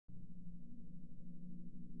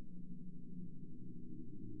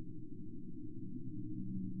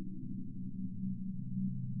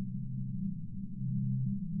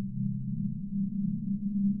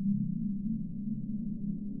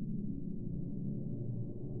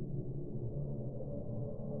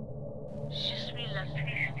Je suis la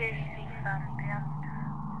tristesse des femmes perdues.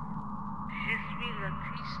 Je suis la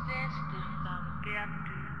tristesse des femmes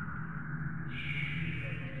perdues.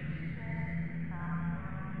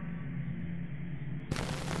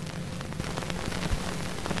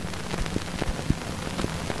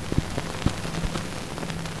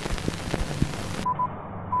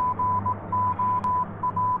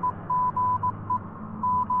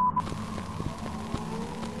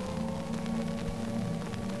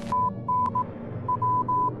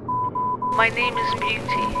 My name is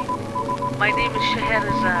Beauty. My name is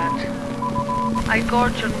Scheherazade. I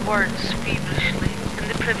gorge on words feverishly in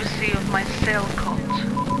the privacy of my cell cot.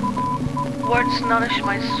 Words nourish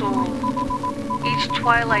my soul. Each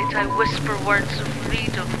twilight I whisper words of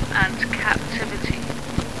freedom and captivity.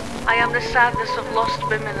 I am the sadness of lost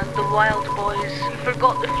women and the wild boys who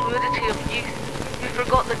forgot the fluidity of youth, who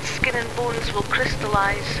forgot that skin and bones will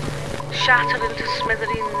crystallize, shatter into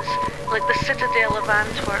smithereens, like the citadel of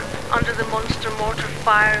Antwerp, under the monster mortar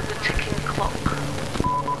fire of the ticking clock.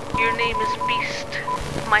 Your name is Beast,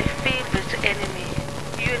 my favourite enemy.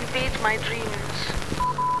 You invade my dreams.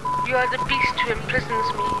 You are the beast who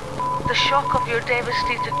imprisons me. The shock of your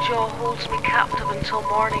devastated jaw holds me captive until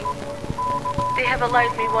morning. They have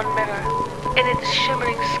allowed me one mirror. In its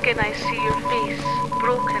shimmering skin I see your face,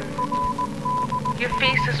 broken. Your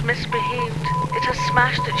face has misbehaved. It has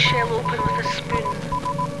smashed its shell open with a spoon.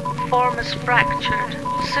 Form is fractured,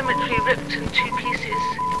 symmetry ripped in two pieces.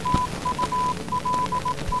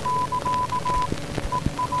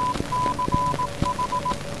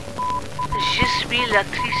 Je suis la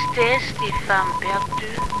tristesse des femmes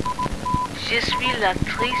perdues. Je suis la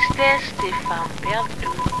tristesse des femmes perdues.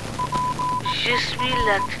 Je suis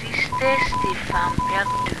la tristesse des femmes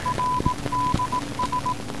perdues.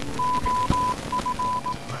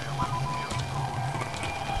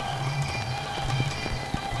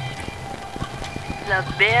 La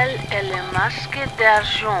belle et le masque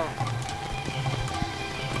d'argent.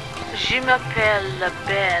 Je m'appelle la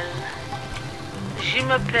belle. Je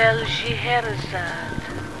m'appelle Scheherazade.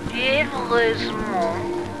 Et heureusement,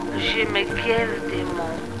 je me cave des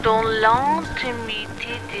mondes. Dans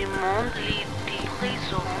l'intimité des mondes, les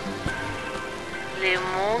prisons. Les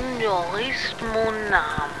mondes nourrissent mon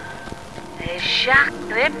âme. Et chaque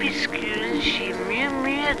crépuscule, je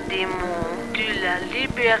murmure des mots de la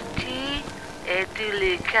liberté et de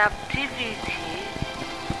la captivité.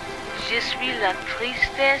 Je suis la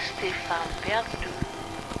tristesse des femmes perdues.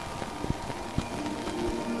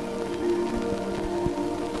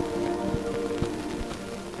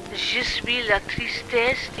 Je suis la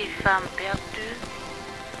tristesse des femmes perdues.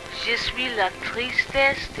 Je suis la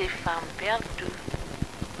tristesse des femmes perdues.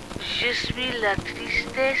 Je suis la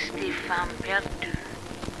tristesse des femmes perdues.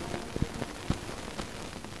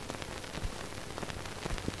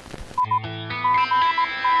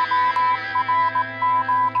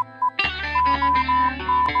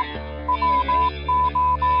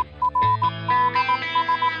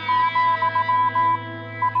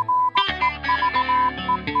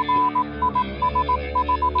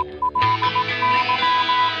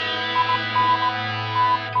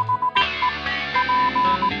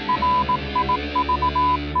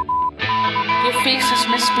 Face has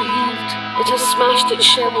misbehaved. It has smashed its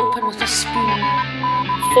shell open with a spoon.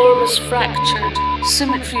 Form is fractured,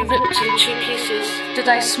 symmetry ripped in two pieces. Did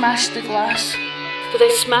I smash the glass? Did I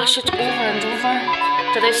smash it over and over?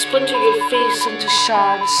 Did I splinter your face into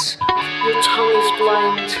shards? Your tongue is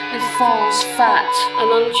blind. It falls fat and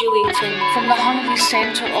undulating from the hungry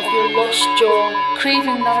centre of your lost jaw,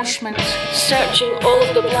 craving nourishment, searching all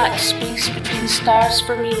of the black space between stars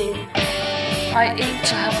for meaning. I ache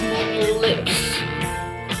to have known your lips.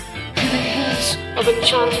 Through the haze of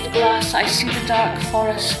enchanted glass I see the dark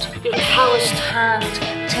forest, your calloused hand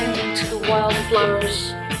tending to the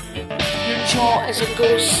wildflowers. Your jaw is a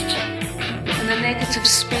ghost. In the negative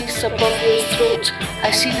space above your throat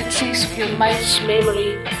I see the trace of your mouth's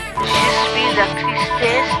memory. Je suis la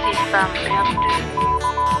tristesse des femmes perdues.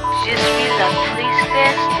 Je suis la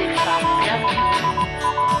tristesse des femmes perdues.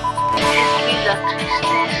 Je suis la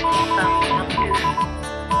tristesse des femmes perdues.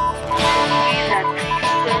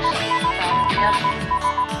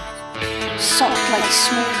 Sucked like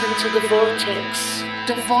smoke into the vortex,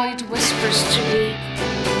 the void whispers to me.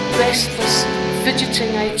 Restless,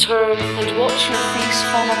 fidgeting I turn and watch your face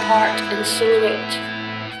fall apart in silhouette.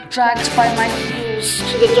 Dragged by my heels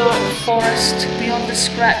to the dark forest, beyond the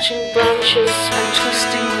scratching branches and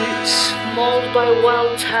twisting roots, mauled by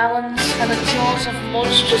wild talons and the jaws of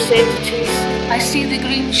monstrous entities, I see the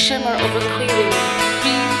green shimmer of a clearing,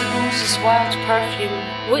 breathe the rose's wild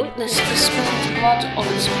perfume. Witness the spilled blood on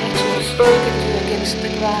its petals, burgundy against the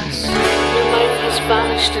grass. Your mouth has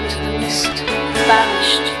vanished into the mist,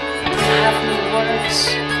 vanished. I have no words.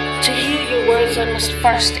 To hear your words I must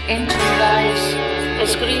first enter your eyes,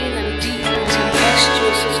 as green and deep and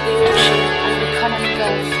tempestuous as the ocean, and become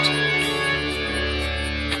engulfed.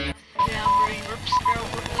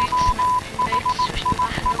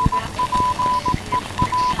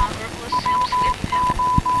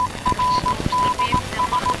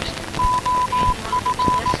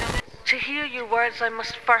 To hear your words I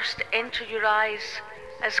must first enter your eyes,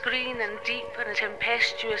 as green and deep and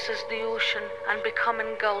tempestuous as the ocean, and become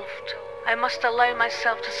engulfed. I must allow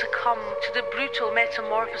myself to succumb to the brutal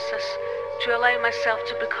metamorphosis, to allow myself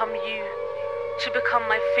to become you, to become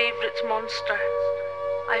my favourite monster.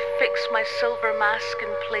 I fix my silver mask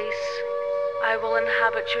in place. I will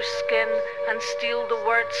inhabit your skin and steal the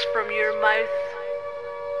words from your mouth.